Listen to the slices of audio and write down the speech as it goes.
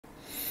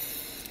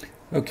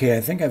Okay,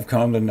 I think I've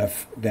calmed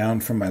enough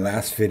down from my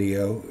last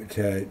video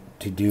to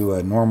do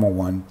a normal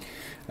one.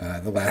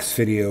 The last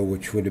video,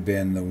 which would have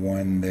been the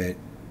one that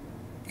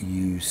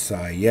you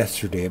saw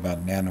yesterday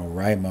about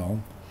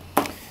NaNoWriMo,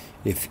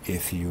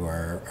 if you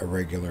are a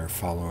regular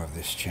follower of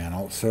this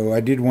channel. So I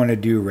did want to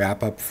do a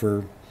wrap up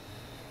for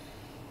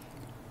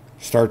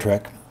Star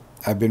Trek.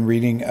 I've been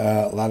reading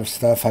a lot of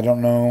stuff. I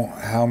don't know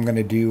how I'm going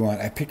to do on.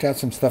 I picked out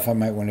some stuff I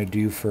might want to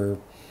do for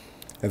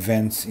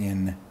events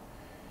in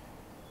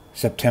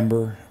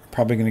September.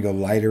 Probably going to go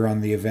lighter on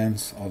the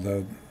events,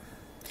 although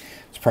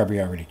it's probably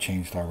already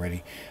changed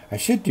already. I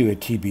should do a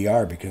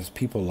TBR because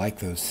people like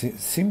those.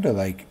 Seem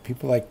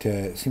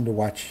to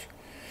watch.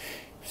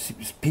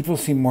 People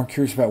seem more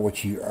curious about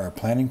what you are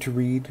planning to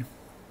read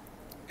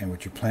and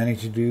what you're planning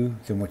to do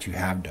than what you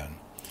have done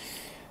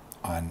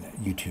on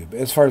YouTube,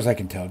 as far as I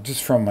can tell,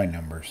 just from my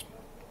numbers.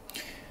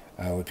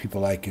 What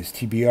people like is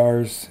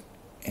TBRs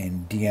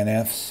and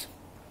DNFs.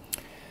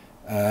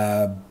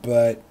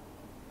 But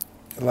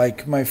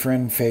like my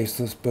friend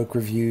Faceless Book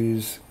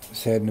Reviews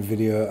said in a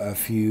video a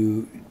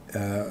few,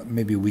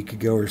 maybe a week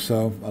ago or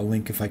so, I'll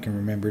link if I can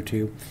remember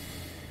to.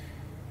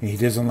 He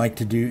doesn't like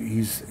to do,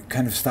 he's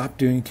kind of stopped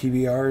doing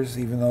TBRs,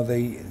 even though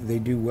they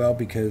do well,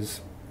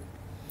 because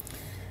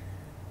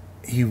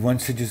he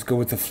wants to just go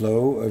with the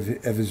flow of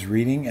his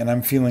reading, and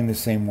I'm feeling the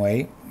same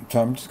way.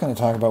 So I'm just going to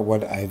talk about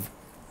what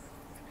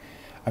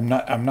I'm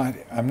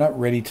not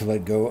ready to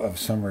let go of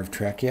Summer of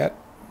Trek yet.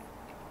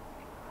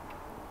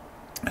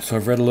 So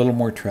I've read a little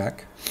more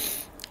Trek,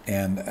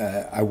 and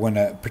I want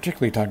to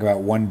particularly talk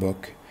about one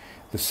book,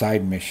 The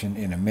Side Mission,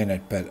 in a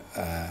minute, but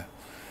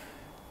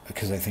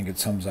because I think it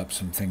sums up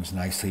some things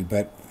nicely.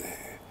 But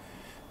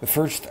the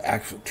first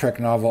actual Trek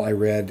novel I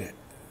read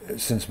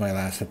since my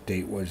last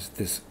update was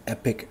this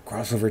epic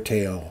crossover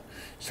tale,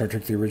 Star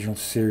Trek The Original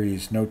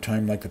Series, No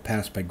Time Like the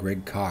Past by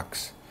Greg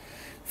Cox,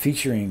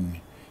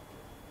 featuring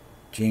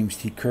James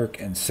T. Kirk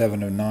and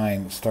Seven of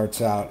Nine.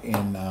 Starts out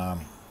in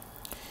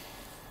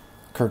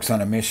Kirk's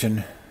on a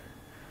mission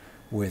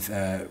with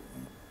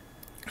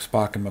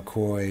Spock and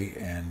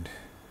McCoy, and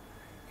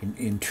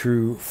in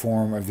true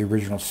form of the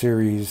original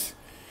series,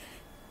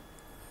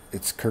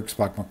 it's Kirk,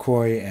 Spock,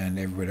 McCoy, and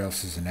everybody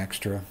else is an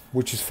extra,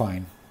 which is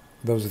fine.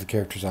 Those are the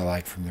characters I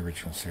like from the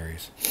original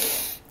series.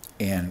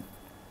 And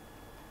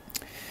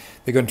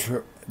they go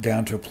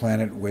down to a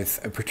planet with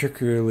a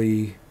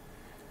particularly,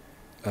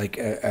 like,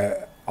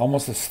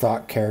 almost a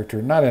stock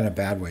character, not in a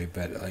bad way,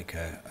 but like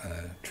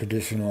a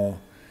traditional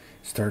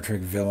Star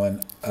Trek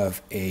villain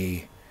of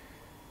a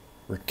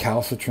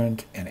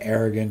recalcitrant and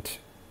arrogant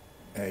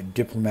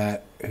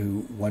diplomat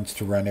who wants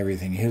to run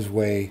everything his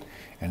way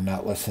and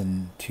not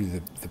listen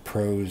to the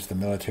pros, the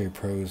military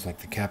pros, like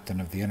the captain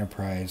of the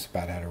Enterprise,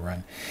 about how to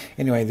run.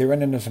 Anyway, they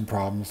run into some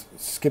problems.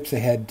 Skips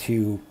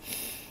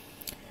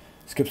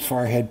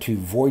far ahead to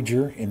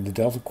Voyager in the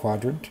Delta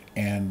Quadrant,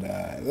 and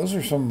those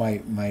are some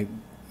of my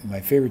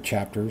favorite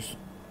chapters.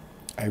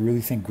 I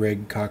really think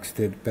Greg Cox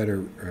did better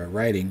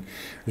writing.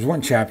 There's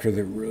one chapter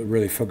that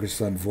really focuses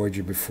on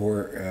Voyager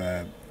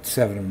before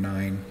Seven of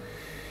Nine.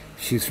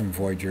 She's from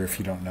Voyager, if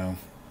you don't know.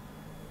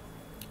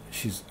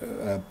 She's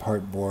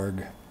part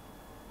Borg.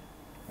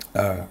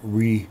 What do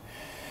you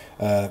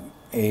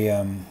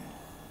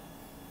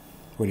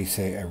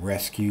say? A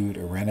rescued,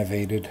 a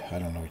renovated? I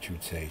don't know what you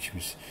would say.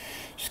 She's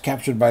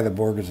captured by the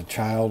Borg as a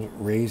child,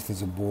 raised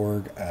as a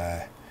Borg.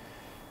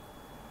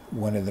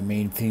 One of the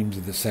main themes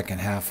of the second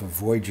half of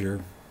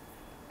Voyager,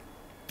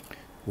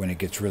 when it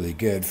gets really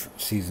good,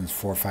 seasons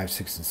 4, 5,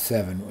 6, and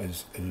 7,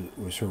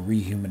 was her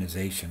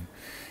rehumanization.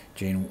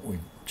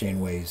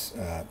 Janeway's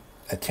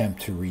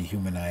attempt to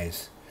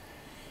rehumanize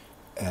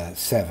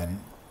Seven.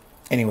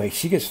 Anyway,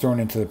 she gets thrown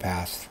into the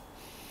past.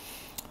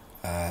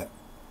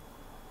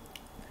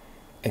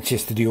 It's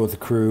just to deal with the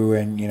crew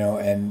and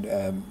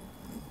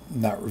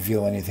not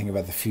reveal anything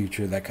about the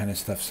future, that kind of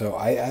stuff. So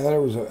I thought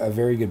it was a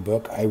very good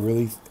book. I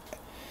really,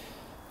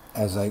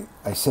 as I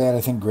said,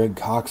 I think Greg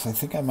Cox, I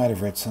think I might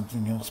have read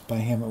something else by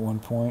him at one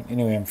point.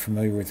 Anyway, I'm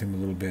familiar with him a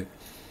little bit.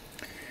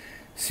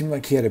 Seemed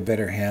like he had a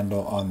better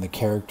handle on the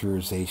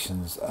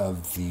characterizations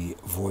of the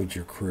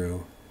Voyager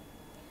crew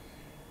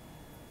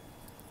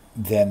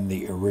than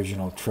the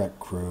original Trek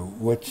crew,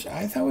 which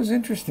I thought was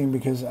interesting,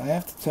 because I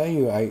have to tell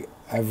you,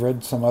 I've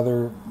read some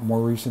other more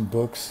recent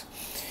books.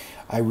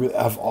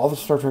 Of all the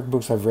Star Trek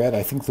books I've read,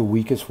 I think the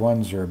weakest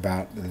ones are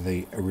about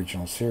the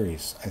original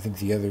series. I think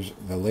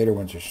the later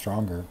ones are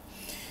stronger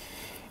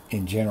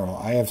in general.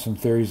 I have some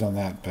theories on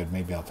that, but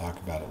maybe I'll talk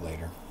about it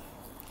later.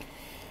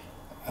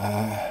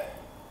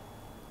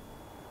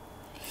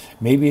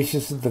 Maybe it's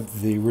just that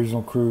the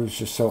original crew is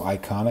just so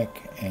iconic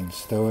and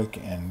stoic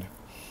and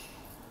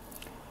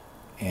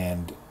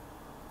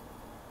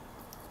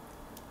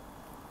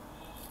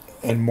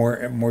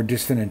more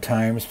distant in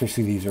time,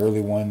 especially these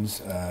early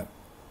ones,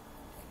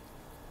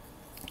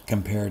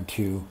 compared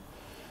to,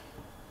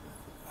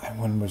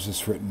 when was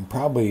this written?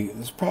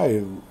 This is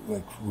probably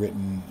like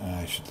written.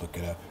 I should look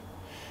it up.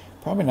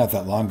 Probably not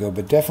that long ago,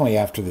 but definitely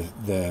after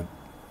the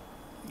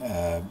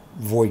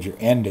Voyager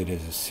ended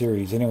as a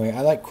series. Anyway,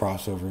 I like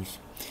crossovers.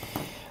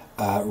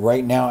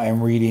 Right now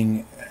I'm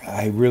reading,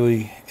 I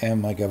really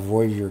am like a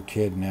Voyager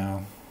kid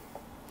now.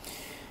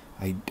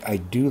 I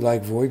do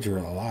like Voyager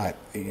a lot.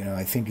 You know,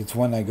 I think it's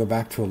one I go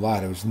back to a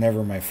lot. It was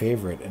never my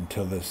favorite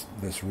until this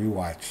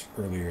rewatch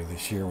earlier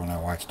this year when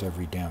I watched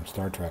every damn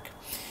Star Trek.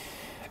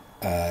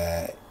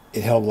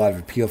 It held a lot of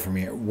appeal for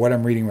me. What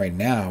I'm reading right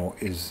now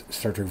is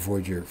Star Trek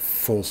Voyager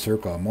Full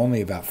Circle. I'm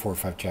only about 4 or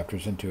 5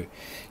 chapters into it.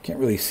 Can't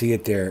really see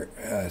it there.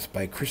 It's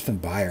by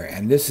KIRSTEN, BEYER,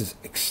 and this is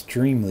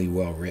extremely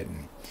well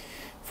written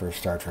for a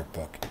Star Trek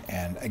book.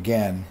 And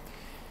again,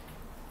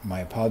 my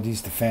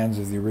apologies to fans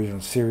of the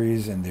original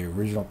series and the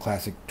original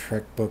classic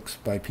Trek books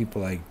by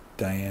people like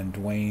Diane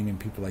Duane and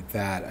people like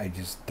that. I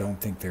just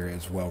don't think they're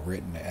as well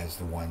written as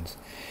the ones.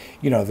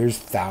 You know, there's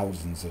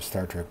thousands of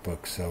Star Trek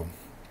books, so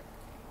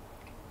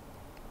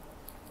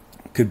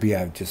could be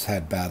I've just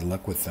had bad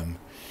luck with them.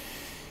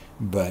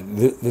 But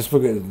this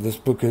book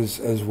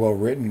is well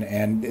written,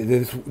 and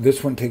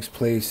this one takes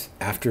place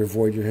after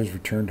Voyager has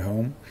returned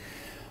home,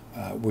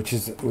 which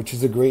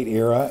is a great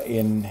era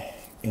in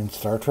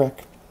Star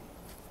Trek.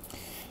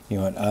 You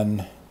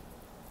know,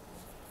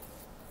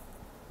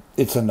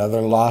 it's another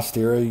lost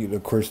era.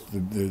 Of course,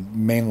 the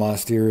main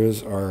lost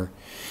eras are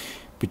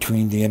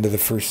between the end of the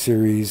first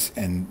series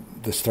and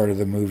the start of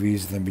the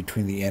movies, then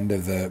between the end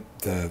of the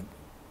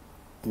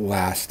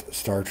last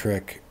Star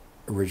Trek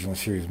original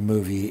series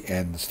movie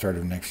and the start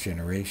of Next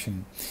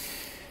Generation.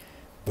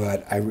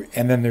 But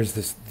and then there's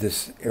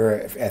this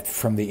era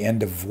from the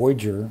end of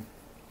Voyager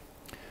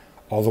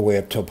all the way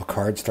up till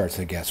Picard starts,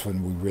 I guess,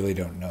 when we really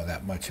don't know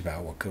that much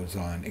about what goes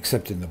on,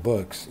 except in the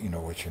books, you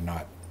know, which are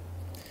not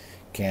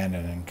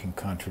canon and can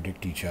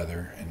contradict each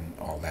other and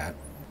all that.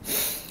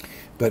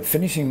 But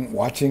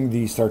watching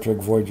the Star Trek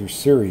Voyager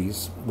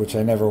series, which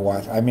I never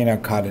watched, I mean, I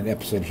caught an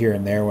episode here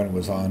and there when it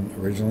was on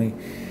originally,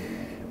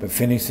 but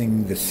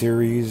finishing the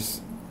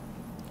series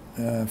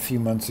a few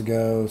months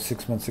ago,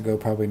 6 months ago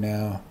probably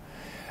now,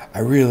 I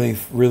really,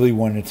 really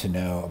wanted to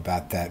know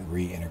about that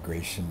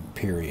reintegration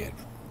period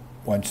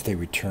once they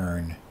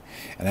return.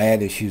 And I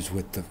had issues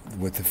with the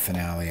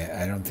finale.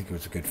 I don't think it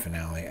was a good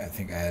finale. I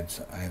think I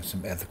have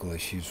some ethical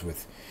issues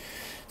with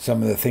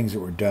some of the things that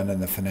were done in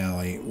the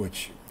finale,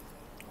 which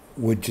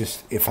would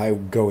just, if I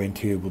go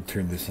into it, will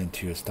turn this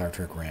into a Star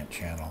Trek rant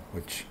channel,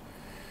 which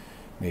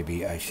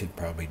maybe I should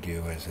probably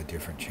do as a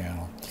different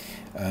channel.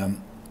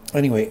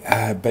 Anyway,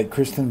 but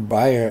KIRSTEN,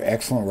 BEYER,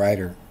 excellent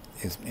writer,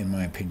 is in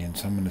my opinion,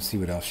 so I'm going to see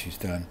what else she's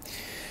done.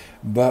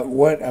 But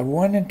what I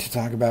wanted to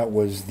talk about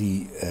was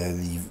the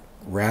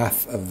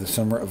Wrath of the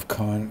Summer of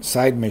Khan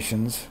side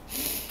missions.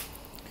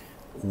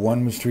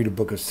 One was to read a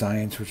book of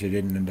science, which I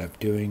didn't end up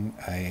doing.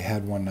 I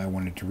had one I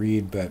wanted to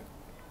read, but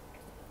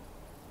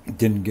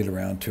didn't get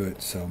around to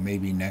it, so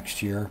maybe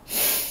next year.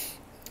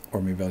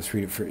 Or maybe I'll just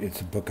read it for,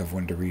 it's a book I've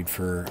wanted to read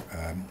for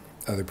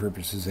other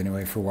purposes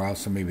anyway for a while,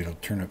 so maybe it'll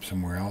turn up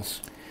somewhere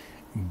else.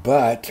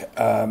 But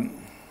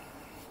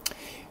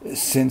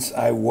since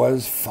I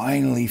was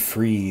finally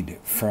freed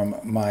from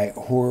my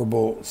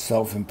horrible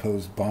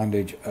self-imposed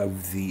bondage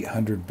of the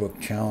 100-book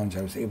challenge,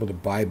 I was able to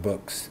buy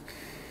books.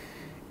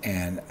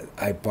 And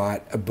I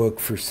bought a book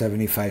for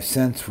 75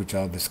 cents, which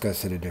I'll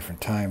discuss at a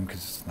different time because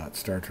it's not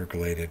Star Trek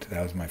related.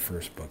 That was my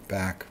first book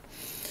back.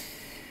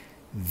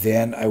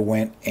 Then I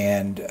went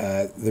and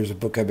there's a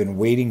book I've been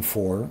waiting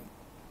for,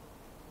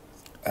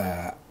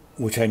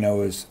 which I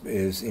know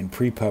is in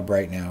pre-pub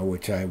right now,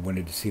 which I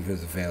wanted to see if it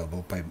was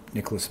available, by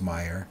Nicolas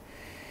Meyer.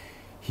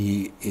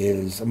 He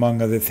is,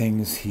 among other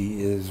things,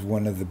 he is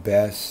one of the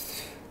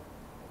best,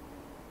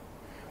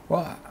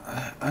 well,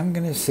 I'm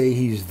going to say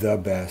he's the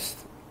best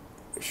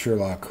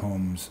Sherlock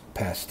Holmes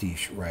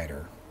pastiche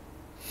writer.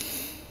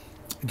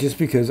 Just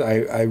because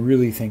I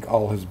really think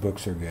all his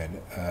books are good.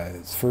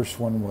 His first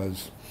one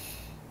was,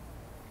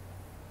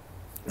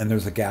 and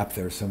there's a gap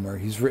there somewhere,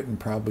 he's written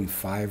probably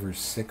 5 or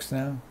 6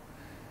 now.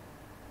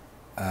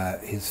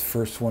 His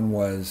first one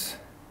was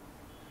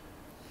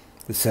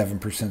The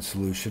 7%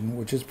 Solution,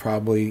 which is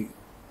probably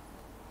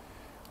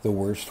the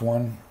worst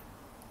one.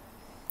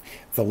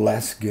 The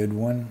less good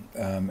one,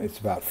 it's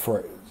about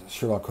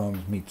Sherlock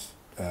Holmes meets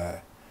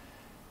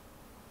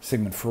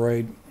Sigmund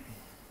Freud.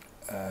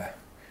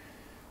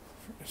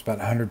 It's about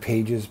 100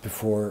 pages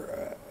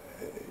before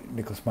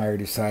Nicolas Meyer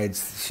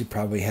decides she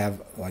probably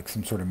have like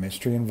some sort of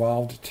mystery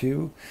involved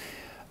too.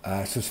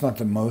 So it's not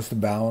the most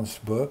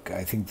balanced book.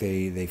 I think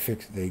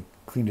they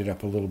cleaned it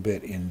up a little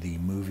bit in the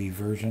movie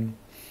version.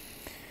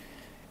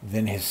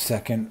 Then his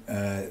second,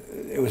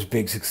 it was a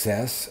big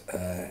success.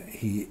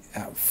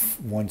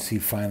 Once he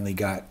finally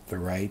got the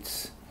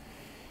rights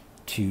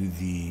to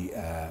the,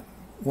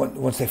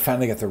 once they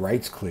finally got the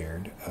rights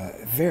cleared,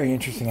 very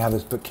interesting how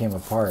this book came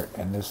apart.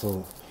 And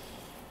I'll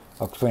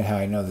explain how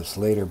I know this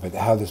later, but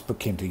how this book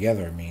came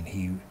together. I mean,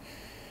 he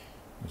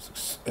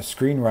was a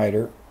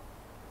screenwriter,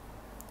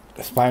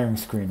 aspiring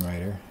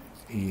screenwriter.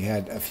 He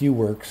had a few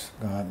works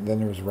gone. Then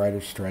there was a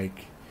writer's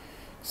strike,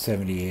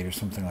 78 or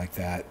something like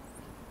that,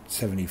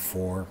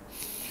 74.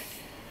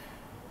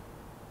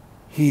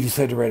 he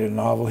decided to write a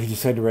novel. He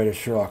decided to write a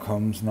Sherlock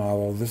Holmes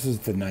novel. This is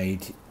the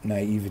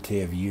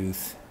naivete of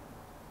youth.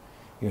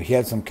 You know, he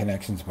had some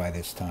connections by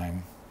this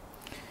time.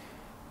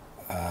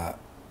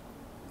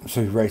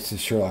 So he writes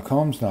this Sherlock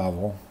Holmes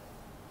novel,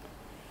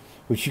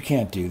 which you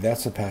can't do.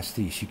 That's a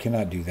pastiche. You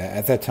cannot do that.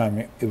 At that time,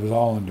 it was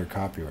all under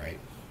copyright.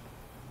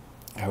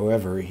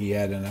 However, he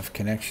had enough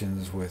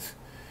connections with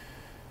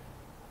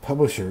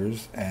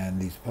publishers, and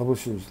these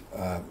publishers,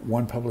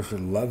 one publisher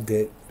loved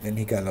it. Then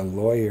he got a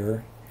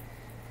lawyer,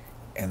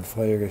 and the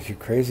lawyer goes, "You're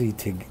crazy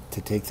to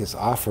take this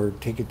offer,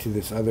 take it to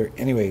this other."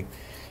 Anyway,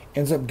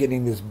 ends up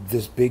getting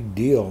this big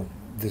deal,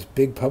 this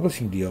big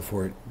publishing deal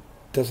for it.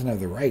 Doesn't have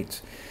the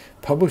rights.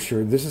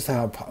 Publisher, this is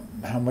how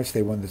much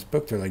they won this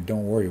book. They're like,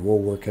 "Don't worry, we'll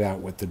work it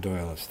out with the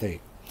Doyle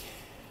estate."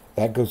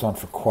 That goes on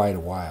for quite a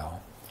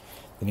while.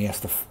 Then he has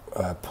to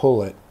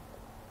pull it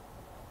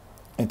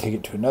and take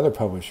it to another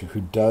publisher,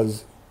 who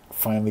does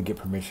finally get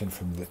permission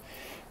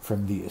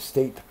from the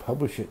estate to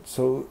publish it.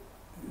 So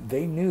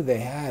they knew they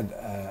had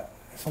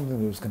something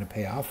that was going to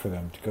pay off for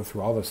them to go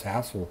through all this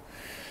hassle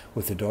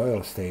with the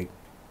Doyle estate.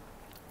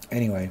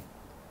 Anyway,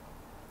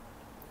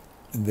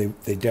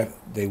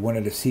 they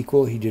wanted a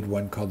sequel. He did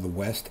one called The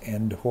West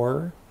End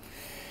Horror.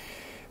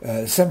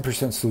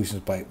 7% Solution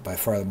is by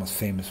far the most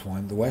famous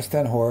one. The West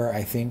End Horror,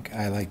 I think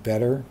I like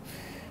better.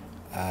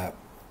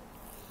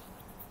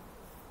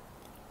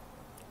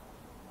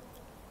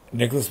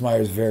 Nicolas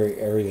Meyer is a very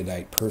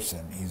erudite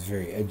person. He's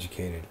very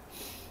educated.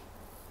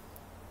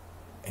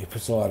 He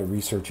puts a lot of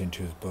research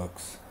into his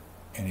books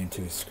and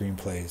into his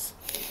screenplays.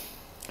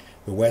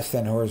 The West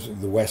End Horror is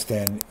the West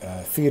End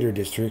theater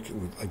district,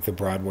 like the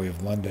Broadway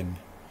of London,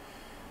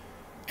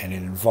 and it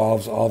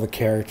involves all the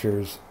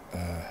characters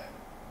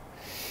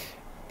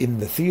in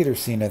the theater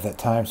scene at that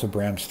time. So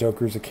Bram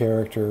Stoker's a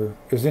character.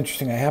 It was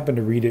interesting. I happened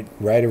to read it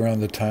right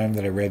around the time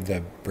that I read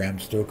the Bram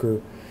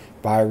Stoker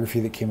biography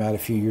that came out a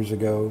few years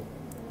ago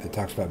that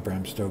talks about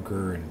Bram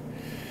Stoker and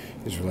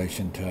his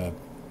relation to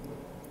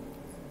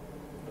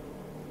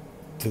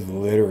the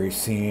literary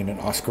scene, and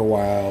Oscar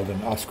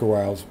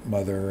Wilde's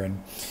mother,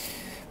 and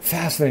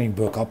fascinating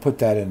book. I'll put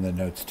that in the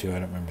notes too. I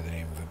don't remember the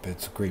name of it, but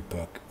it's a great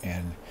book.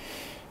 And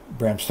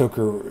Bram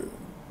Stoker,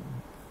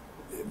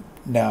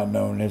 now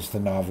known as the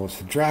novelist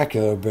of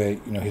Dracula,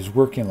 but you know, his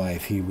working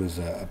life, he was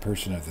a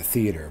person of the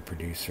theater, a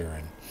producer,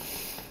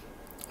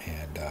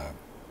 and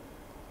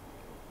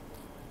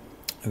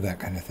that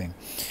kind of thing.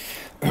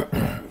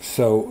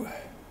 So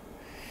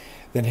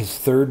then his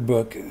third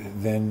book,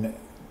 then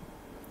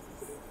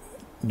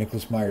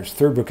Nicolas Meyer's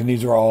third book, and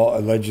these are all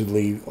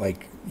allegedly,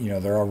 like, you know,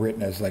 they're all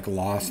written as like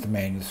lost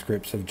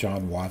manuscripts of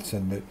John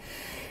Watson. That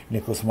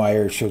Nicolas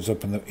Meyer shows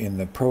up in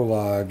the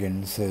prologue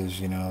and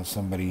says, you know,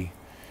 somebody,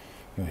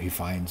 you know, he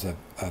finds a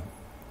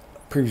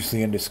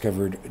previously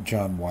undiscovered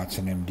John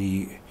Watson,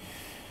 MD,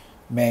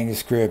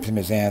 manuscript in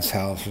his aunt's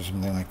house or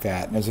something like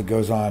that. And as it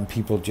goes on,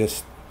 people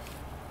just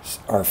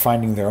are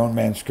finding their own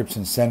manuscripts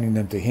and sending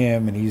them to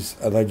him, and he's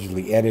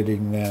allegedly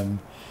editing them.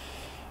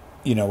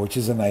 You know, which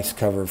is a nice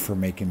cover for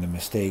making the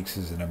mistakes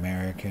as an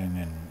American,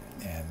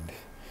 and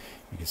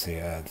you could say,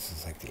 this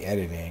is like the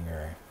editing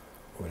or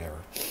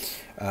whatever.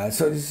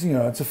 So it's, you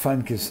know, it's a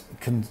fun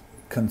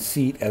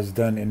conceit, as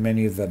done in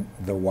many of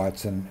the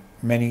Watson,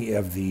 many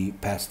of the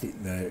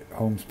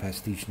Holmes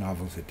pastiche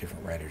novels that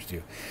different writers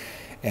do,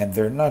 and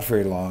they're not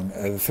very long.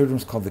 The third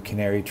one's called The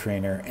Canary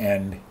Trainer,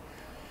 and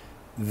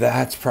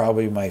that's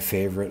probably my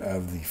favorite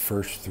of the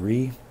first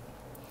three,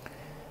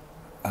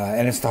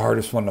 and it's the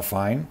hardest one to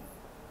find.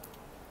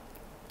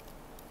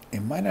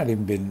 It might not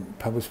even been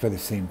published by the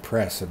same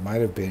press. It might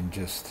have been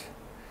just...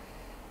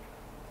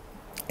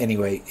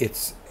 Anyway,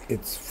 it's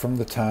from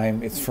the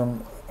time... It's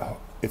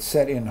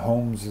set in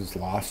Holmes's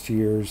lost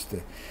years,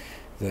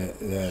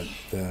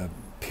 the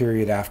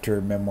period after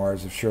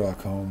Memoirs of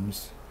Sherlock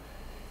Holmes,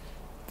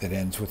 that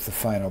ends with the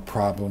final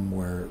problem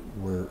where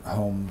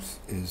Holmes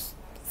is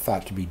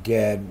thought to be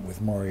dead, with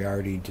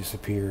Moriarty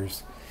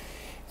disappears.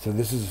 So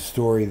this is a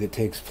story that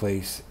takes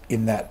place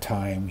in that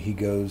time.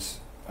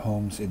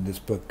 Holmes in this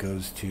book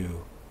goes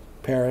to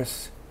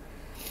Paris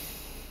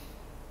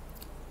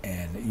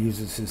and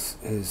uses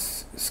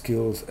his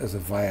skills as a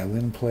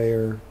violin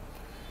player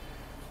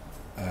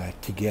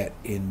to get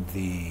in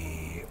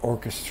the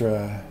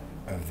orchestra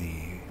of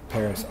the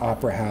Paris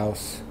Opera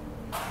House,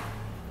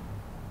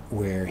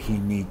 where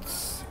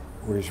he's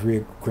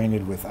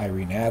reacquainted with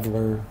Irene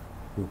Adler,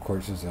 who of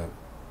course is a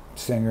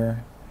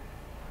singer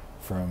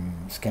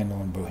from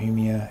Scandal in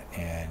Bohemia,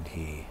 and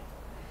he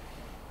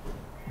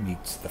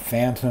meets the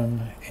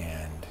Phantom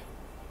and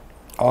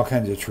all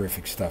kinds of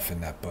terrific stuff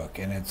in that book.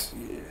 And it's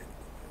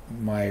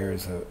Meyer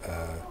is a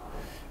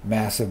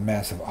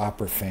massive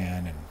opera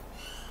fan, and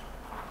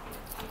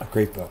a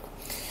great book.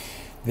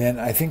 Then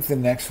I think the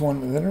next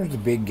one, then there's a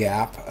big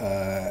gap.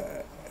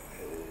 There's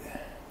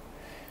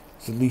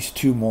at least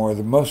two more.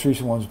 The most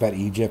recent one's about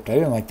Egypt. I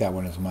didn't like that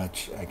one as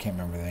much. I can't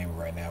remember the name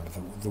right now,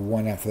 but the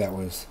one after that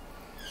was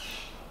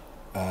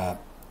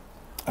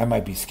I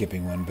might be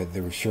skipping one, but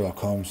there was Sherlock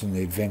Holmes and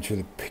the Adventure of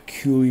the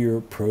Peculiar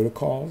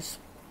Protocols,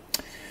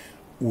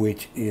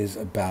 which is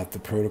about the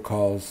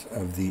protocols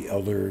of the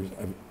elders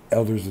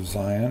of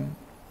Zion.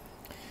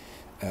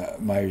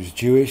 Meyer's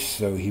Jewish,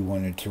 so he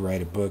wanted to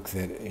write a book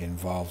that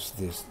involves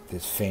this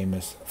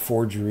famous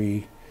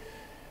forgery,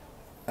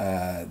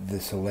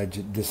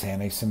 this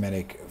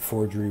anti-Semitic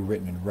forgery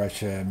written in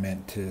Russia,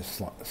 meant to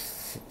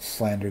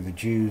slander the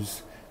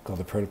Jews, called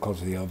the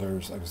Protocols of the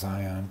Elders of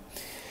Zion,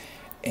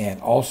 and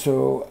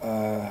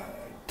also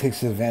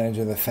takes advantage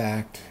of the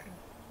fact,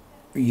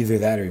 either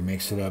that or he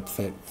makes it up,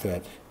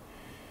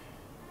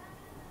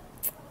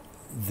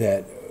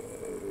 that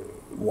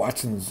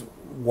Watson's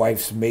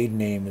wife's maiden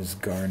name is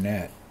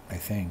Garnett, I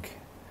think.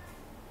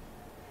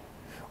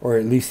 Or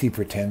at least he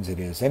pretends it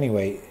is.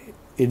 Anyway,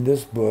 in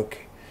this book,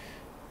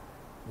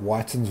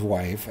 Watson's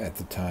wife at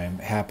the time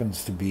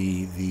happens to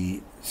be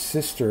the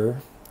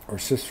sister or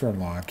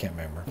sister-in-law, I can't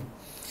remember,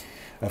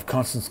 of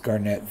Constance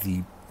Garnett,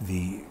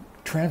 the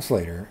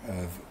translator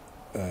of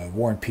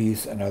War and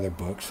Peace and other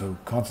books. So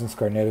Constance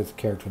Garnett is a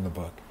character in the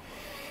book.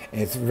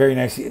 And it's very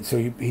nice.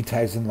 So he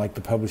ties in like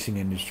the publishing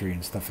industry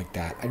and stuff like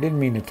that. I didn't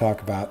mean to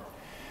talk about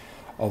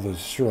all those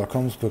Sherlock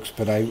Holmes books,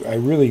 but I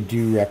really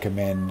do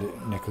recommend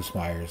Nicolas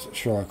Meyer's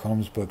Sherlock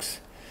Holmes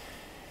books.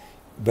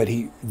 But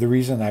the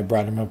reason I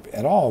brought him up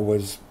at all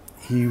was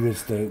he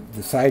was the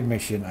side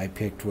mission I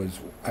picked was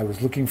I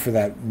was looking for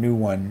that new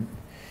one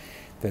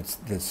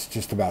that's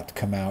just about to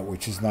come out,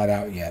 which is not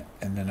out yet.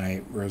 And then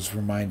I was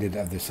reminded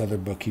of this other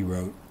book he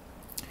wrote,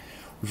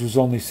 which was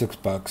only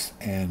 $6.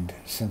 And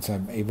since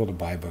I'm able to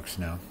buy books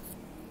now,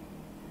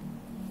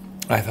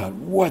 I thought,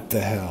 what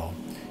the hell?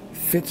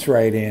 Fits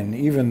right in.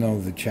 Even though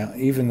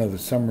the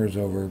summer is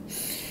over,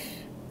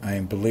 I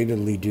am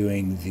belatedly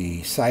doing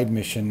the side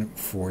mission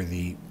for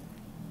the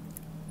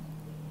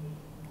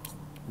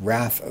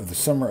Wrath of the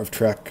Summer of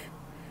Trek,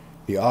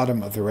 the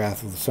Autumn of the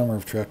Wrath of the Summer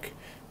of Trek.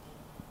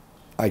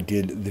 I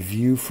did The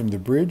View from the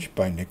Bridge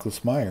by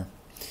Nicolas Meyer,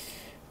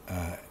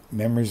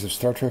 Memories of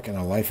Star Trek and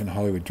a Life in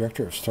Hollywood,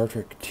 director of Star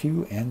Trek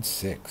 2 and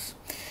 6.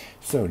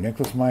 So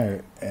Nicolas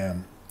Meyer,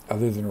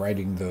 other than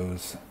writing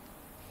those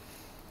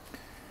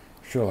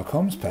Sherlock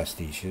Holmes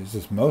pastiches,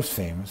 is most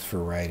famous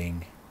for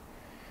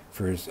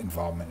his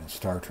involvement in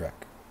Star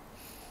Trek.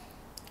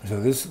 So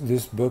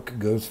this book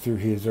goes through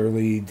his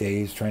early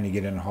days trying to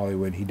get into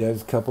Hollywood. He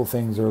does a couple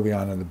things early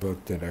on in the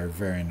book that are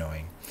very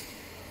annoying,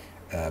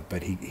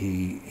 but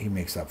he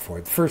makes up for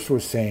it. The first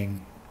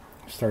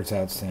starts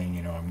out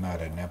saying, I'm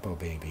not a Nepo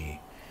baby.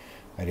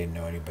 I didn't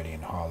know anybody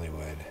in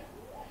Hollywood,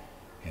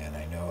 and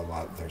I know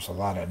there's a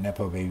lot of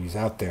Nepo babies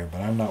out there, but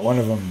I'm not one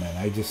of them. And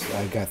I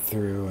got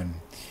through, and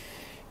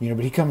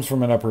but he comes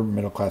from an upper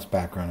middle class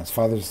background. His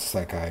father's a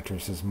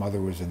psychiatrist. His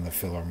mother was in the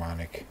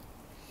Philharmonic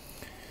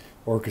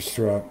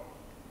Orchestra.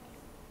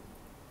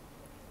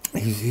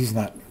 He's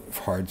not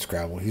hard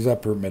scrabble. He's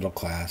upper middle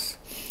class.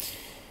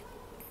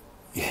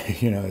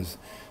 His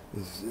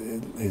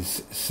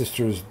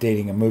sister's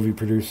dating a movie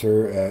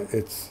producer.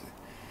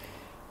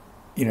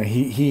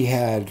 He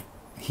had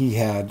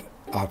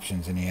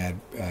options and he had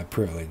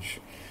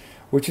privilege,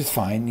 which is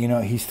fine.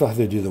 He still had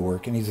to do the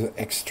work, and he's an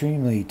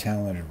extremely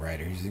talented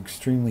writer. He's an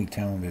extremely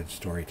talented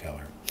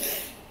storyteller.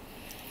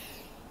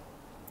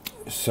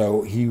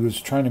 So he was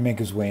trying to make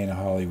his way into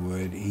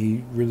Hollywood.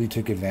 He really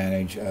took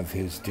advantage of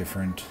his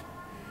different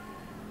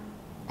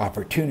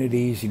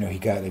opportunities. He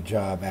got a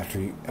job after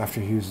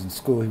he was in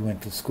school. He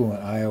went to school in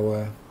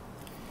Iowa.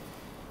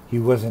 He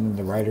wasn't in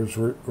the writer's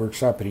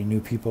workshop, but he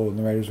knew people in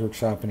the writer's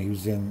workshop, and he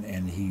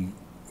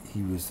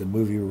was the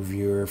movie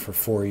reviewer for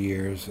 4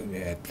 years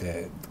at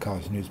the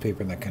college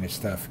newspaper and that kind of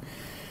stuff.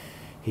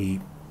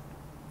 He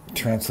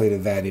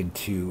translated that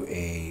into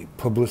a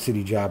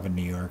publicity job in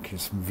New York.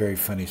 There's some very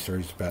funny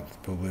stories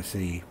about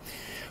publicity,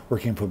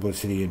 working in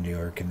publicity in New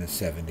York in the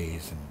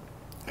 70s, and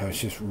I was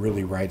just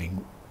really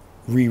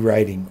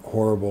rewriting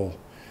horrible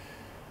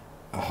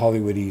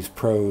Hollywoodese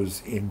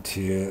prose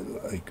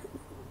into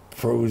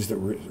prose that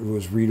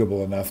was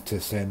readable enough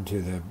to send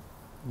to the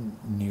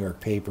New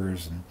York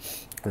papers. And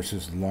of course,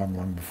 this was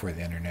long before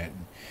the internet.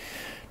 And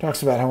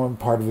talks about how one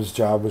part of his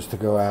job was to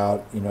go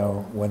out.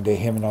 One day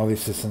him and all the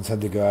assistants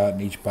had to go out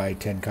and each buy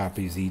 10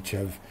 copies each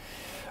of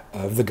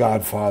The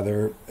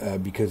Godfather,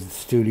 because the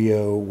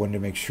studio wanted to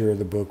make sure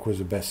the book was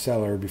a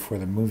bestseller before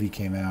the movie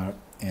came out,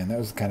 and that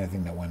was the kind of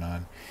thing that went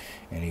on.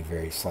 And he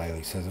very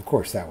slyly says, of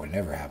course, that would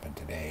never happen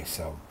today.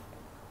 So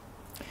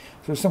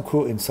there's some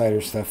cool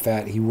insider stuff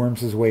that he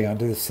worms his way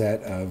onto the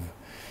set of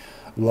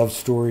Love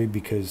Story,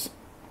 because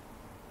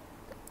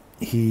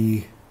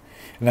and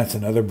that's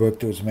another book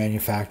that was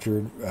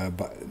manufactured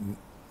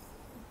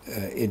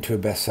into a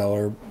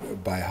bestseller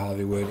by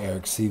Hollywood.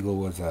 Eric Siegel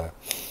was a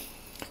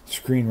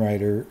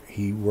screenwriter.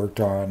 He worked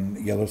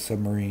on Yellow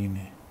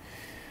Submarine.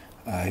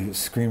 He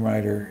was a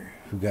screenwriter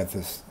who got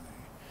this.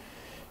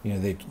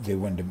 They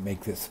wanted to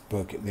make this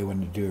book. They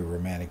wanted to do a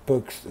romantic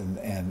book,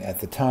 and at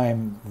the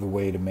time, the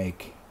way to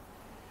make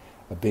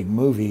a big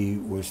movie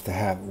was to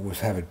have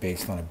it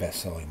based on a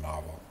best-selling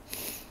novel.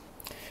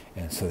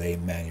 And so they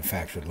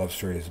manufactured Love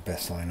Story as a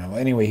best-selling novel.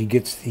 Anyway, he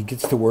gets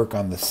to work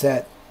on the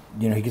set.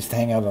 He gets to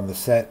hang out on the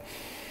set.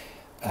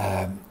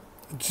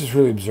 just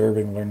really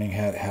observing, learning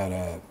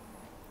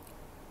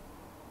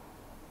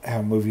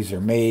how movies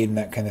are made and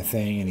that kind of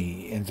thing. And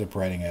he ends up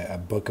writing a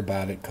book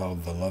about it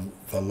called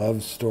the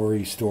Love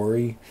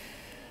Story,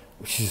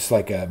 which is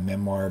like a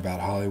memoir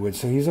about Hollywood.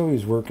 So he's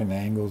always working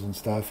angles and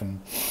stuff.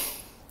 And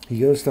he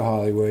goes to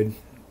Hollywood.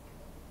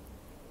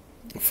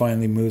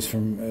 Finally moves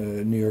from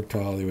New York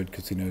to Hollywood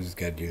because he knows he's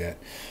got to do that.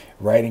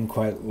 Writing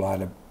quite a lot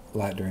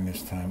during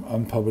this time.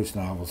 Unpublished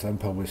novels,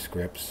 unpublished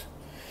scripts.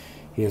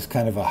 He has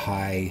kind of a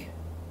high.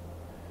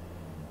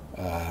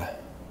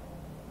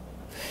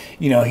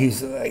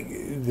 He's like,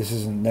 this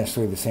isn't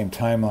necessarily the same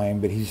timeline,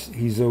 but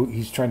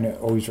he's trying to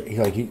always,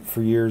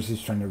 for years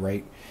he's trying to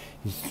write.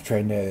 He's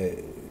trying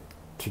to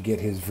get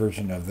his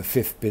version of The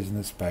Fifth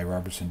Business by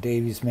Robertson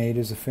Davies made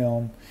as a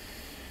film.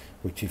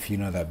 Which, if you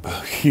know that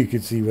book, you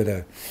could see what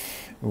a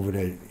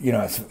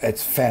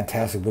it's a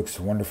fantastic book. It's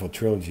a wonderful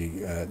trilogy.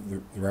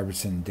 The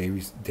Robertson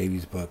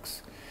Davies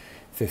books,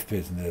 Fifth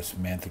Business,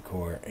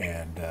 Manticore,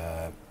 and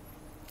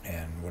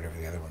whatever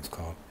the other one's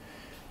called.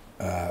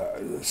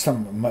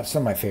 Some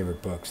of my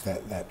favorite books.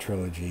 That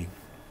trilogy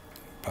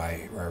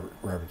by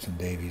Robertson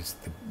Davies,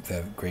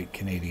 the great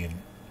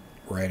Canadian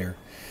writer.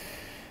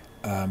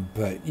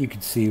 But you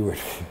could see where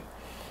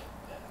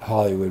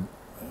Hollywood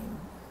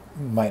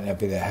might not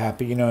be that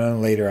happy,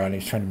 and later on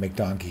he's trying to make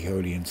Don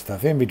Quixote and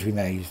stuff. In between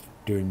that, he's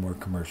doing more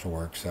commercial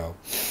work. So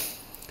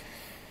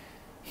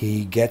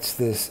he gets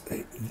this.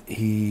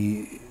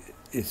 He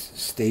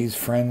stays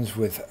friends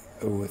with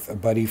a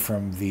buddy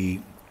from the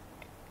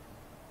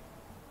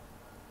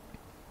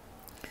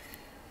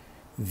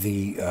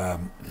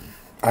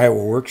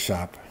Iowa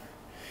workshop.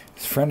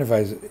 This friend of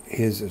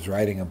his is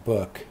writing a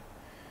book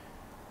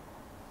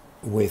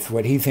with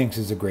what he thinks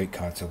is a great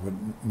concept,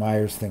 what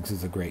Myers thinks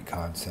is a great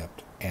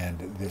concept.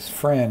 And this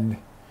friend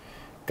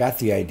got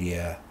the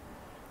idea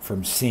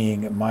from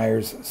seeing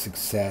Myers'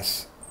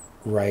 success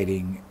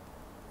writing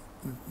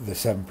the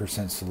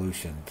 7%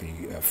 Solution,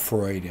 the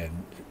Freud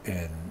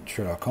and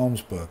Sherlock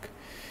Holmes book.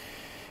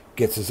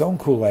 Gets his own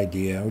cool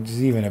idea, which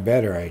is even a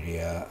better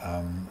idea.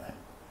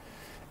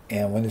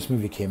 And when this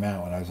movie came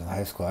out when I was in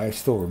high school, I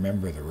still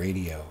remember the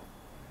radio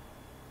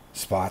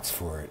spots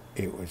for it.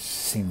 It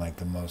seemed like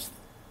the most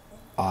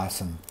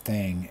awesome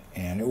thing,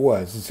 and it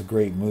was. It's a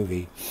great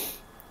movie.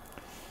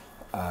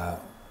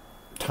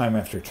 Time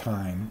after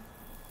time,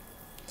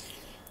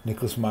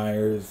 Nicolas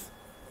Myers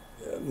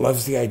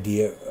loves the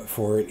idea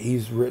for it.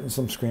 He's written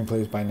some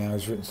screenplays by now.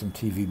 He's written some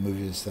TV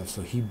movies and stuff.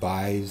 So he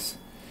buys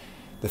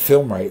the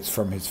film rights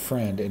from his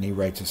friend, and he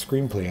writes a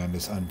screenplay on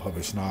this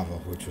unpublished novel,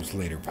 which was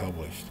later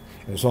published.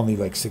 It was only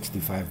like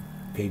 65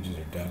 pages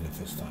are done at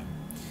this time.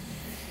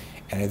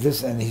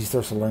 And he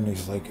starts to learn.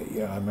 He's like,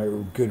 I'm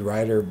a good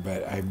writer,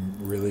 but I'm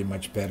really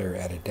much better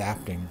at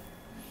adapting.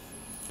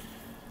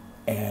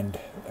 And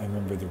I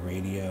remember the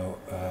radio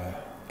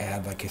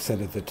ad, like I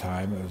said at the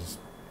time, it was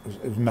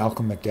a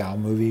Malcolm McDowell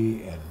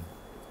movie, and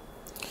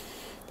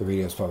the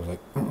radio spot was like,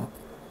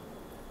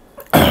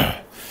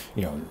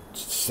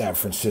 San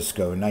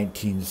Francisco,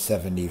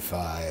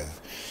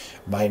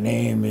 1975. My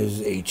name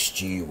is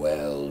H.G.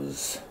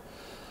 Wells.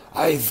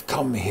 I've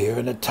come here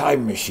in a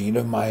time machine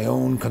of my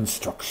own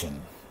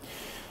construction.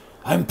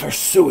 I'm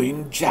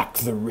pursuing Jack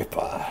the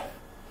Ripper.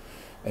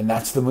 And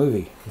that's the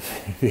movie.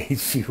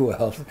 H.G.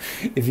 Wells.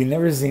 If you've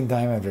never seen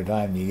Time After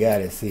Time, you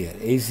gotta see it.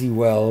 H.G.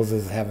 Wells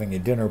is having a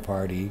dinner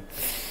party,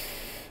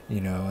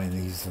 and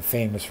he's a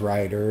famous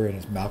writer, and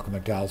it's Malcolm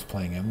McDowell's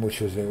playing him,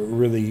 which was a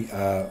really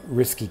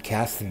risky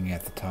casting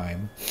at the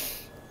time.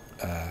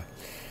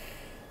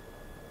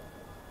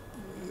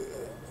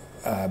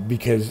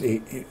 Because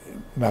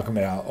Malcolm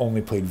McDowell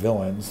only played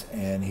villains,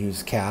 and he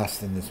was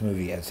cast in this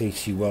movie as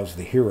H.G. Wells,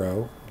 the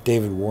hero.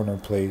 David Warner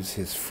plays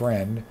his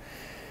friend.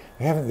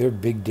 They're having their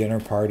big dinner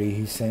party.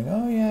 He's saying,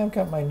 "Oh yeah, I've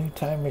got my new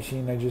time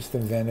machine I just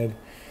invented,"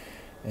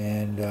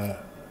 and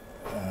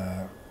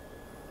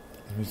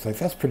he's like,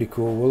 "That's pretty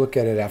cool. We'll look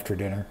at it after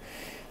dinner."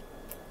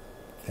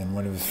 And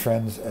one of his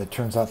friends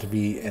turns out to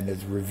be, and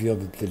it's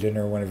revealed at the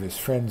dinner, one of his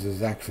friends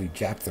is actually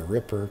Jack the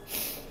Ripper,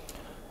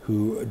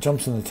 who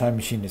jumps in the time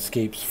machine,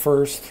 escapes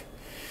first.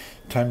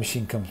 Time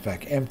machine comes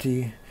back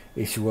empty.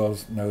 H.G.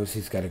 Wells knows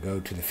he's got to go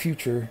to the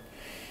future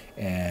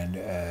and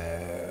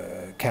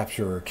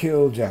capture or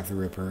kill Jack the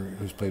Ripper,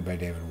 who's played by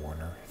David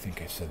Warner. I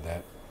think I said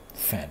that.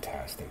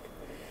 Fantastic.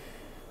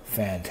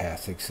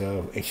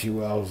 So H.G.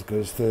 Wells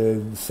goes to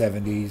the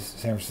 70s,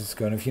 San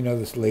Francisco, and if you know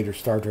this later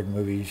Star Trek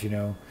movies,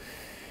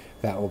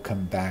 that will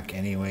come back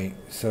anyway.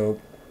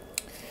 So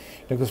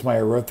Nicolas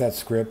Meyer wrote that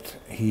script.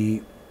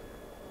 He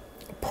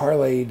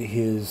parlayed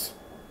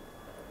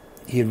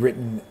he had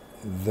written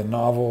the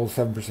novel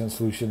 7%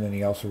 Solution, and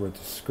he also wrote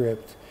the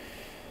script,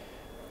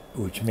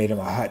 which made him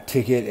a hot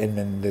ticket. And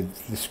then the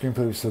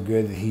screenplay was so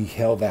good that he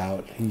held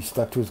out. He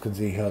stuck to his guns.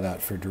 He held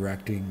out for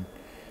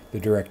the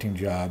directing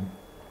job.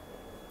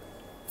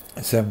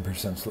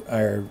 7%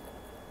 or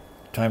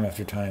Time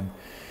After Time.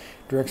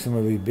 Directs the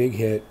movie, big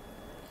hit.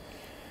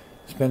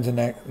 Spends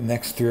the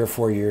next 3 or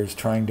 4 years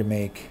trying to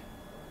make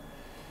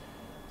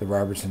the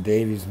Robertson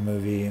Davies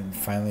movie, and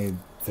finally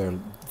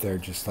they're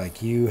just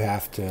like, you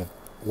have to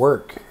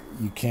work.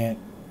 You can't,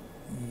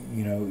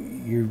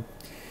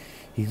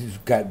 he's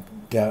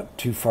got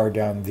too far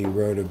down the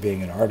road of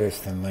being an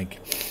artist, and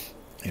like,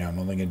 I'm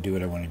only going to do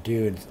what I want to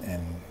do,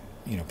 and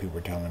people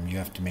were telling him, you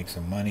have to make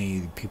some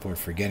money, people are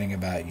forgetting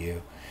about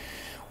you,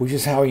 which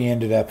is how he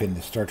ended up in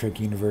the Star Trek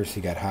universe.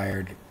 He got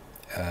hired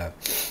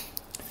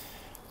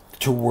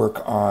to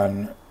work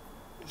on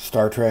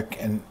Star Trek,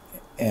 and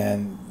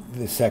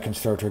the second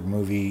Star Trek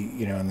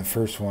movie, and the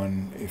first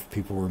one, if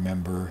people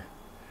remember,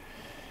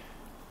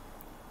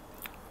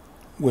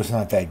 was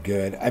not that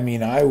good. I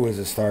mean, I was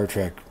a Star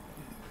Trek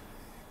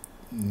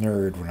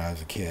nerd when I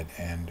was a kid,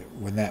 and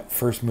when that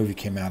first movie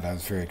came out, I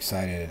was very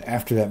excited. And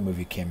after that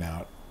movie came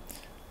out,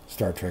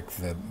 Star Trek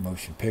the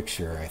motion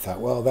picture, I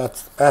thought, well,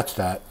 that's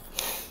that.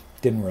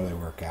 Didn't really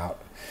work out.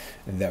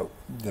 And that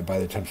by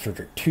the time Star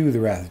Trek 2, The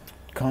Wrath of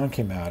Khan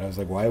came out, I was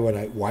like, why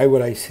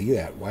would I see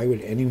that? Why would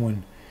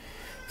anyone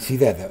see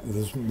that?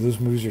 Those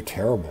movies are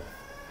terrible.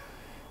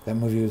 That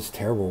movie was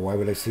terrible. Why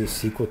would I see a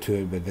sequel to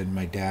it? But then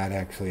my dad,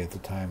 actually, at the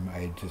time,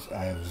 I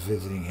was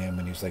visiting him,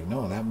 and he was like,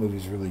 no, that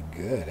movie's really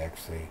good,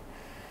 actually.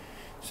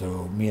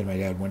 So me and my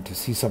dad went to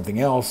see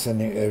something else,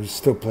 and it was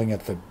still playing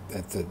at the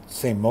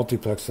same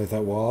multiplex. So I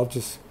thought, well, I'll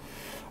just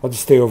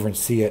stay over and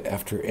see it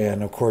after.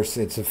 And of course,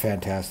 it's a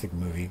fantastic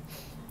movie,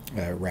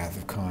 Wrath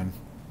of Khan.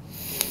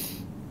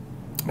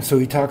 So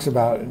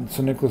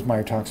Nicolas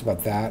Meyer talks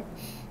about that.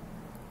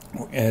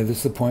 This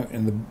is the point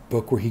in the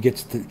book where he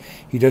does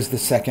the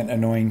second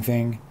annoying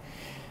thing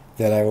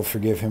that I will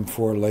forgive him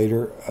for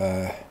later,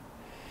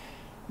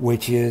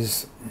 which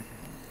is,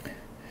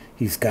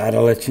 he's got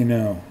to let you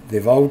know.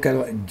 They've all got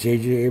to let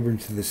J.J.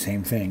 Abrams do the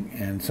same thing,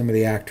 and some of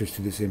the actors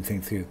do the same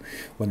thing too.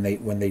 When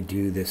they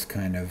do this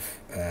kind of,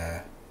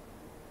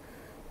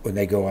 when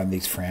they go on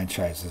these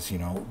franchises,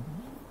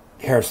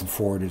 Harrison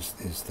Ford is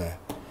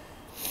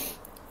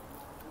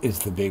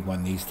the big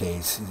one these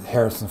days.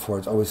 Harrison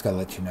Ford's always got to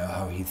let you know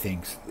how he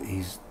thinks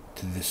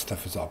this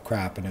stuff is all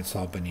crap and it's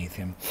all beneath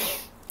him.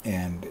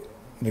 And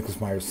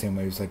Nicolas Meyer's the same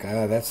way. He's like,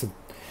 that's a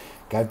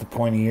guy with the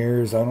pointy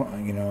ears. I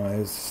don't,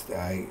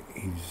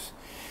 he's,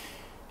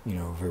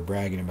 very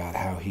bragging about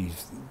how he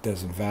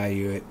doesn't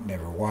value it,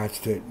 never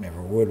watched it,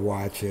 never would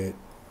watch it.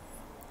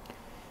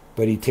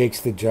 But he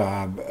takes the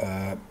job,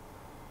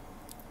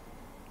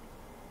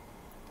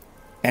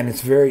 and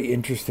it's a very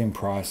interesting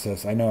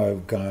process. I know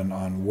I've gone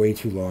on way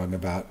too long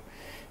about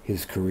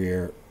his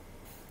career.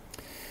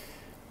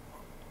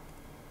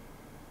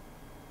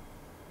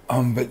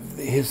 But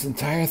his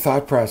entire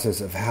thought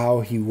process of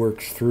how he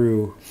works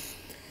through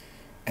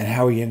and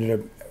how he ended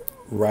up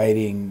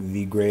writing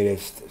the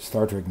greatest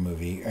Star Trek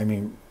movie. I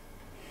mean,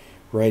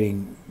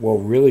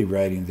 really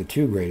writing the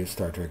two greatest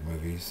Star Trek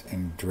movies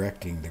and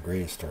directing the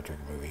greatest Star Trek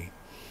movie.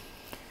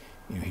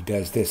 He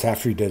does this.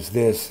 After he does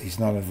this, he's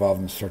not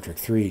involved in Star Trek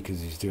 3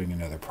 because he's doing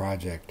another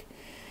project.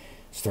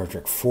 Star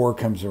Trek 4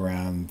 comes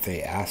around.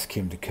 They ask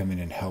him to come in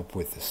and help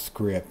with the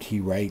script. He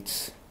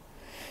writes...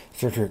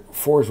 Star Trek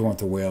 4 is one with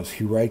the whales.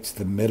 He writes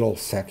the middle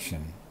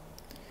section.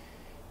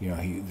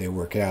 They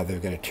work it out.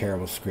 They've got a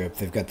terrible script.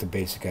 They've got the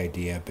basic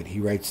idea, but he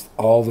writes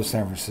all the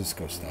San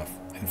Francisco stuff.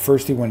 And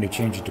first he wanted to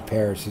change it to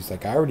Paris. He's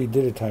like, I already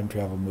did a time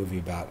travel movie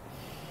about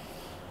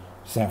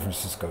San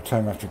Francisco,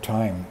 time after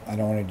time. I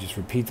don't want to just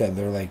repeat that.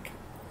 They're like,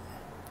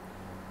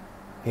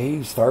 hey,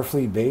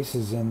 Starfleet base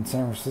is in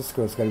San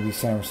Francisco. It's got to be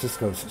San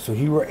Francisco. So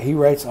he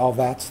writes all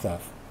that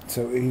stuff.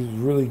 So he's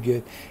really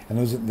good. And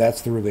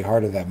that's the really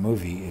heart of that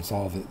movie, is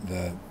all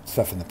the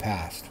stuff in the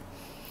past.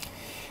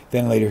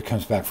 Then later he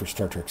comes back for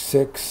Star Trek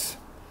 6.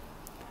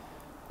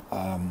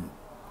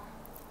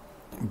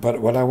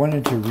 But what I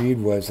wanted to read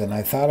was, and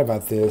I thought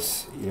about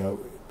this,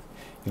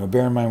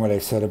 bear in mind what I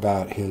said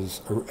about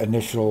his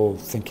initial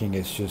thinking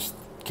is just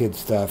kid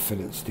stuff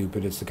and it's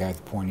stupid. It's the guy with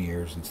the pointy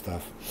ears and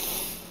stuff.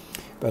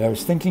 But I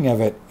was thinking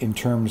of it in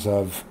terms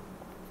of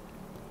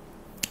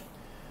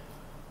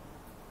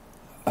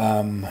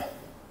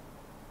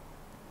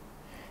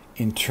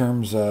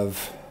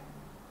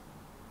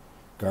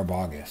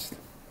GarbAugust.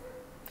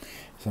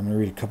 So I'm going to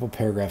read a couple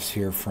paragraphs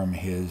here from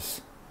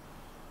his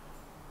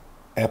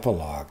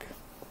epilogue.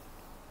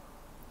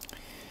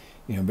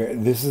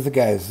 This is the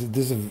guy.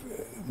 This is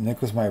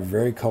Nicolas Meyer,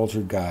 very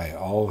cultured guy.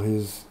 All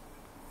his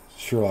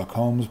Sherlock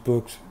Holmes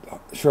books.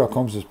 Sherlock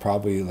Holmes is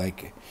probably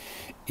like,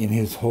 in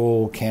his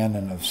whole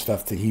canon of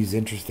stuff that he's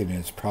interested in,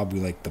 it's probably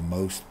like the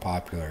most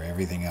popular.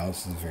 Everything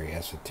else is very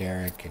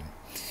esoteric, and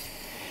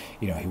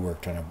he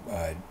worked on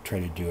tried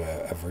to do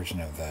a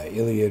version of the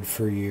Iliad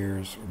for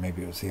years, or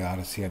maybe it was the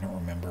Odyssey. I don't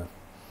remember.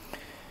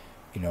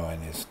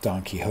 And his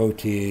Don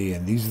Quixote,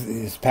 and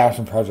his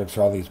passion projects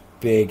are all these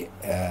big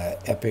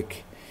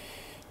epic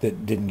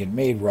that didn't get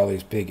made. Were all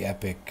these big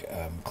epic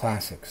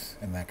classics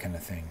and that kind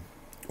of thing.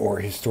 Or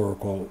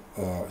historical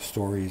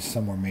stories.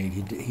 Some were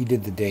made. He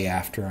did The Day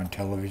After on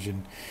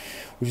television,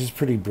 which is a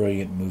pretty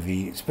brilliant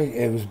movie.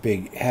 It was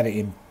big. Had an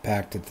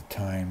impact at the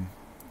time.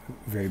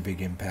 Very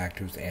big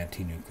impact. It was an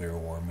anti-nuclear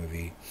war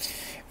movie.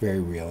 Very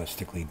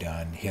realistically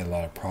done. He had a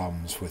lot of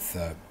problems with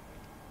the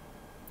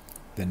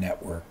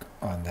network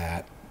on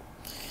that.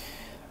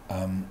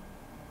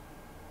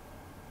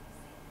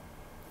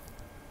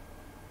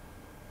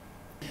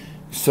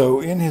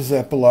 So in his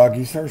epilogue,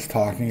 he starts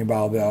talking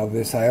about all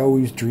this. I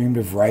always dreamed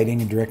of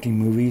writing and directing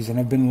movies, and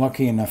have been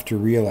lucky enough to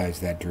realize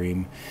that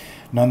dream.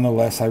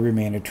 Nonetheless, I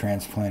remain a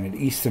transplanted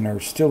Easterner,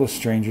 still a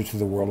stranger to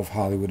the world of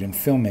Hollywood and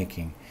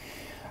filmmaking.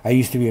 I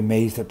used to be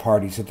amazed at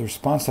parties at the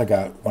response I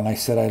got when I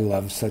said I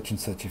loved such and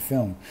such a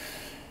film.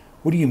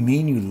 What do you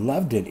mean you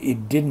loved it?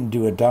 It didn't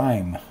do a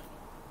dime.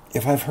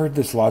 If I've heard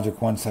this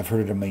logic once, I've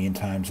heard it a million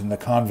times. And the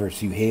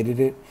converse, you hated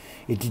it?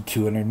 It did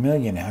 200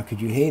 million. How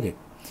could you hate it?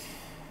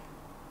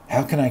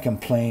 How can I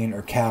complain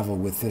or cavil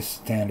with this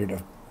standard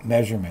of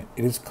measurement?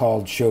 It is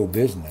called show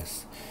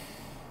business.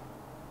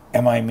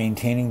 Am I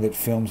maintaining that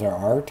films are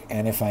art?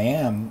 And if I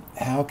am,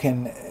 how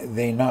can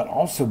they not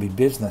also be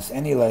business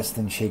any less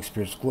than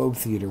Shakespeare's Globe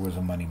Theatre was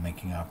a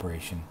money-making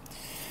operation?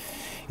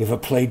 If a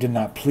play did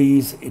not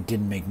please, it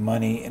didn't make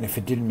money, and if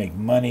it didn't make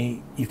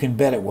money, you can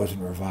bet it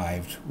wasn't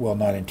revived. Well,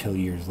 not until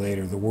years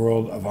later. The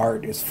world of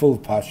art is full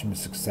of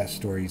posthumous success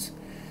stories.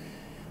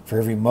 For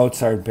every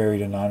Mozart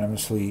buried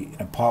anonymously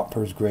in a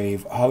pauper's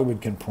grave,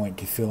 Hollywood can point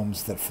to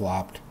films that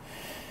flopped.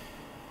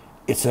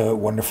 It's a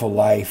Wonderful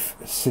Life,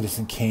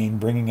 Citizen Kane,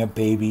 Bringing Up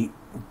Baby,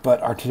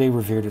 but are today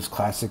revered as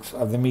classics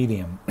of the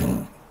medium.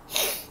 Then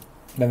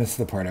this is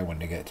the part I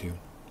wanted to get to.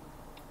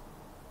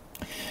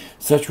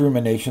 Such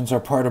ruminations are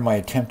part of my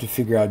attempt to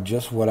figure out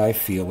just what I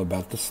feel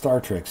about the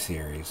Star Trek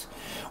series,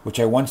 which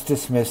I once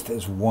dismissed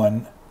as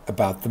one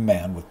about the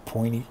man with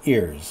pointy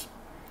ears.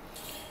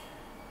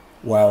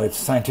 While its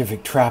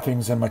scientific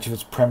trappings and much of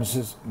its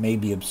premises may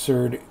be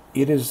absurd,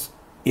 it is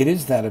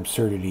that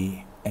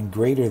absurdity and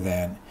greater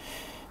than.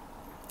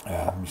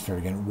 Let me start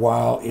again.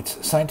 While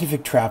its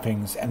scientific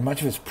trappings and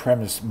much of its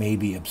premise may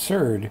be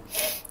absurd,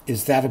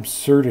 is that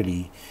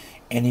absurdity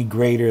any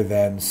greater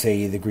than,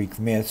 say, the Greek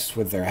myths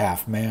with their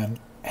half-man,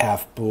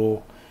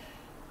 half-bull,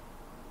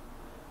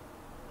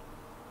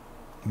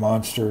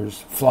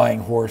 monsters,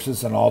 flying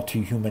horses, and all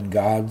too human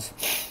gods?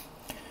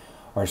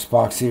 Are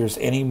Spock's ears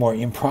any more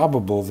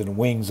improbable than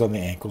wings on the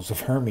ankles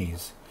of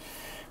Hermes?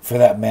 For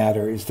that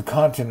matter, is the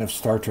content of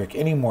Star Trek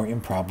any more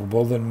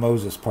improbable than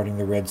Moses parting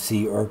the Red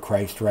Sea or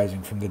Christ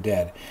rising from the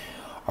dead?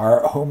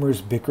 Are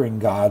Homer's bickering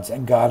gods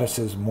and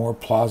goddesses more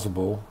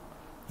plausible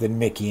than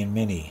Mickey and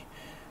Minnie?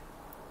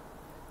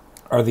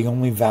 Are the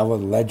only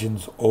valid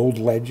legends old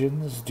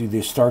legends? Do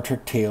the Star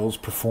Trek tales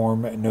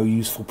perform no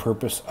useful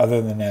purpose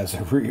other than as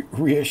a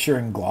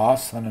reassuring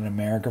gloss on an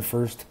America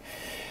First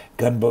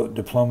gunboat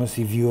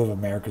diplomacy view of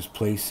America's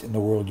place in the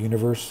world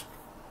universe?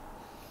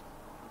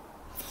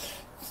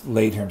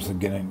 Late terms of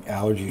getting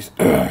allergies.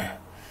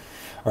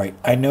 All right,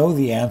 I know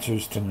the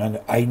answers to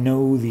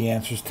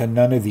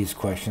none of these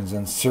questions,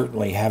 and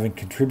certainly having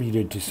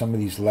contributed to some of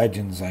these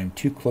legends, I am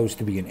too close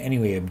to be in any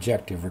way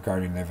objective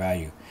regarding their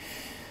value.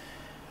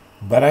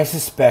 But I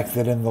suspect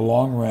that in the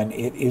long run,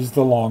 it is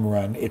the long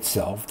run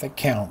itself that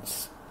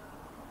counts.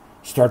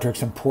 Star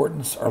Trek's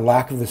importance or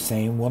lack of the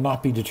same will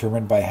not be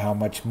determined by how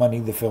much money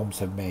the films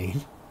have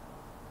made.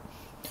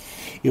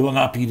 It will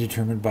not be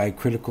determined by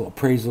critical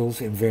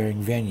appraisals in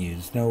varying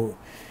venues.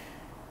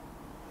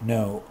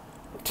 No.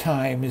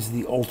 Time is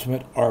the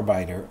ultimate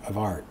arbiter of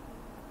art.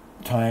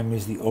 Time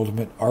is the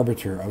ultimate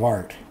arbiter of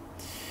art.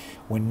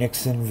 When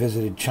Nixon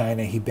visited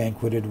China, he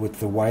banqueted with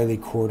the wily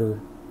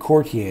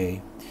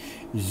courtier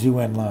Zhou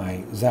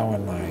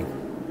Enlai,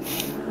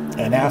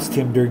 and asked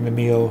him during the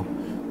meal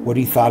what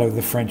he thought of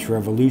the French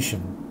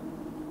Revolution.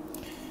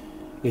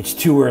 "It's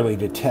too early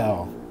to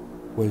tell,"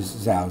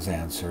 was Zhao's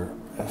answer.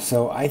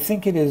 So I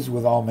think it is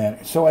with all manner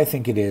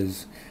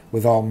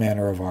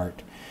of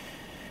art.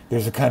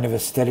 There's a kind of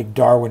aesthetic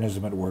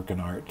Darwinism at work in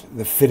art.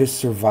 The fittest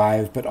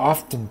survive, but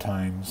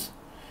oftentimes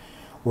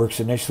works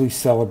initially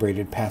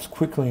celebrated pass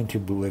quickly into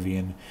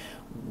oblivion,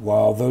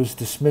 while those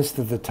dismissed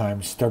at the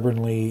time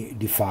stubbornly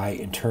defy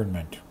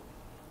internment.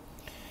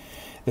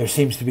 There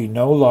seems to be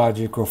no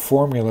logic or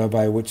formula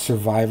by which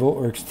survival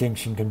or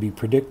extinction can be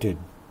predicted.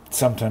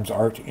 Sometimes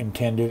art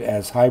intended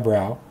as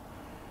highbrow,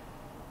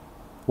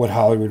 what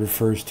Hollywood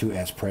refers to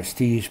as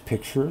prestige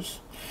pictures,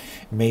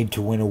 made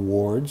to win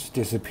awards,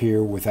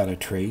 disappear without a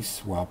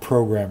trace, while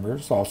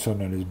programmers, also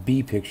known as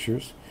B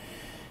pictures,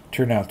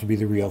 turn out to be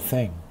the real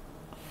thing.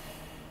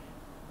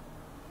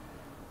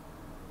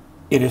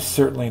 It is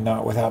certainly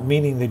not without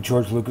meaning that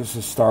George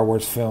Lucas's Star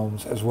Wars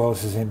films, as well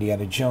as his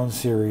Indiana Jones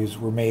series,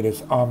 were made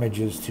as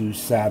homages to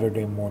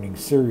Saturday morning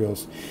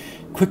serials,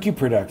 quickie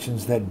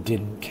productions that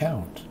didn't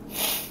count.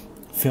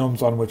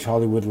 Films on which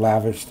Hollywood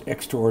lavished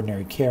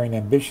extraordinary care and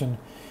ambition,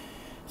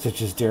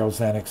 such as Daryl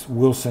Zanuck's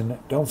Wilson,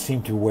 don't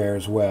seem to wear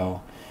as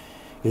well.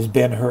 Is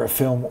Ben-Hur a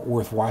film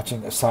worth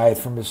watching aside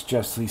from its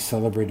justly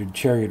celebrated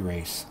chariot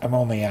race? I'm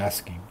only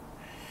asking.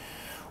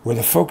 Were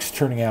the folks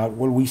turning out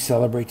what we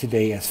celebrate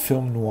today as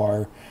film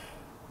noir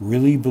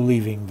really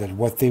believing that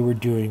what they were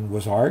doing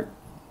was art?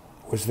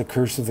 Was the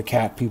Curse of the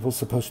Cat People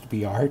supposed to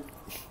be art?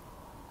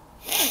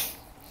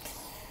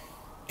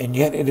 And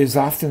yet it is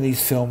often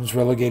these films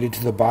relegated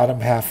to the bottom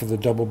half of the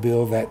double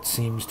bill that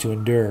seems to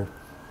endure.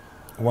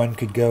 One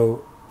could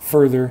go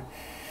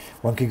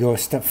a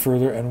step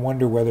further and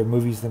wonder whether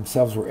movies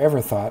themselves were ever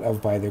thought of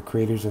by their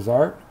creators as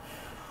art,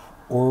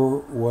 or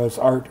was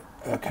art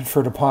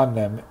conferred upon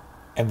them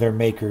and their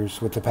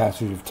makers with the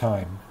passage of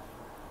time?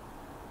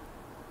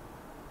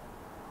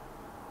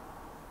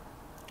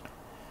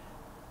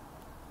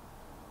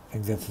 I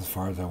think that's as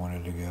far as I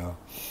wanted to go.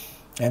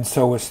 And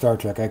so with Star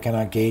Trek. I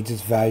cannot gauge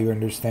its value or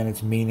understand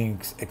its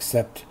meaning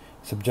except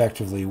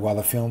subjectively. While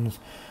the films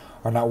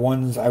are not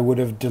ones I would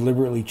have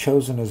deliberately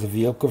chosen as a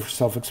vehicle for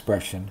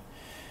self-expression,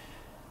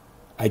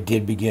 I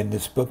did begin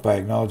this book by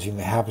acknowledging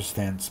the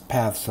happenstance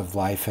paths of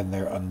life and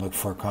their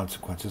unlooked-for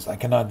consequences. I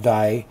cannot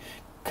deny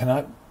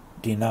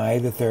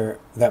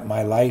that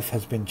my life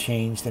has been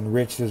changed,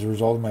 enriched as a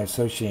result of my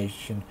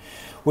association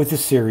with the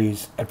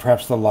series, and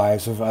perhaps the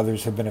lives of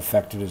others have been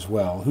affected as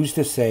well. Who's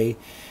to say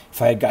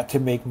if I had got to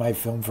make my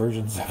film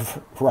versions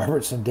of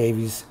Robertson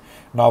Davies'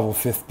 novel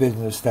Fifth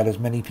Business that as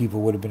many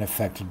people would have been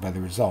affected by the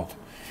result?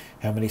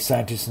 How many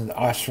scientists and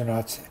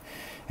astronauts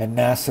at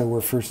NASA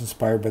were first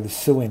inspired by the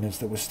silliness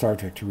that was Star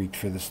Trek to reach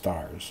for the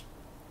stars?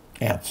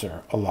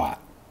 Answer: a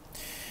lot.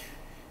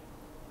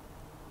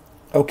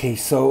 Okay,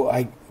 so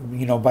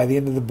by the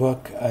end of the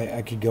book,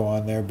 I could go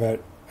on there,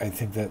 but I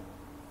think that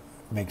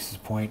makes his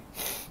point.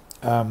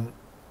 I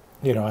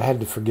had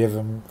to forgive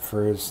him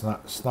for his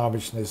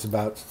snobbishness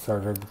about Star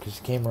Trek because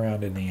he came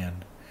around in the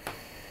end.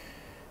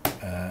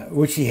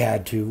 Which he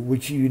had to,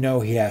 which he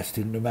has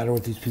to, no matter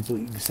what these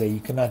people say. You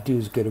cannot do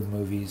as good of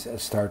movies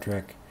as Star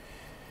Trek,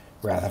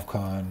 Wrath of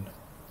Khan,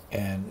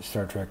 and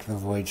Star Trek The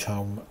Voyage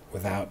Home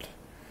without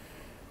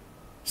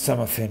some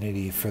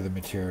affinity for the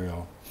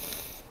material.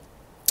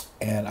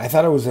 And I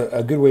thought it was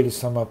a good way to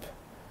sum up,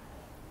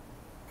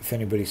 if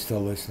anybody's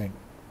still listening,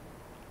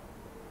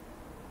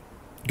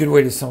 good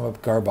way to sum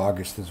up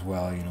GarbAugust as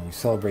well. We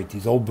celebrate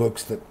these old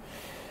books that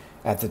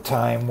at the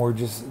time were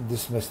just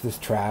dismissed as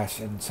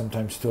trash, and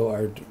sometimes still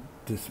are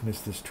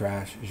dismissed as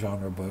trash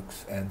genre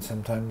books, and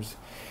sometimes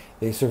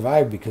they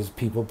survive because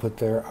people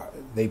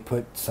they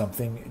put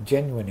something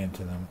genuine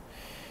into them.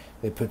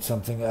 They put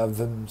something of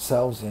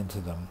themselves into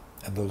them,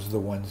 and those are the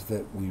ones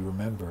that we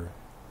remember.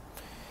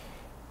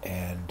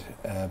 And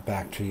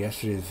back to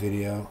yesterday's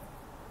video,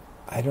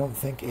 I don't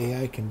think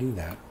AI can do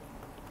that.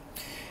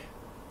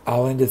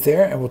 I'll end it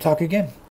there, and we'll talk again.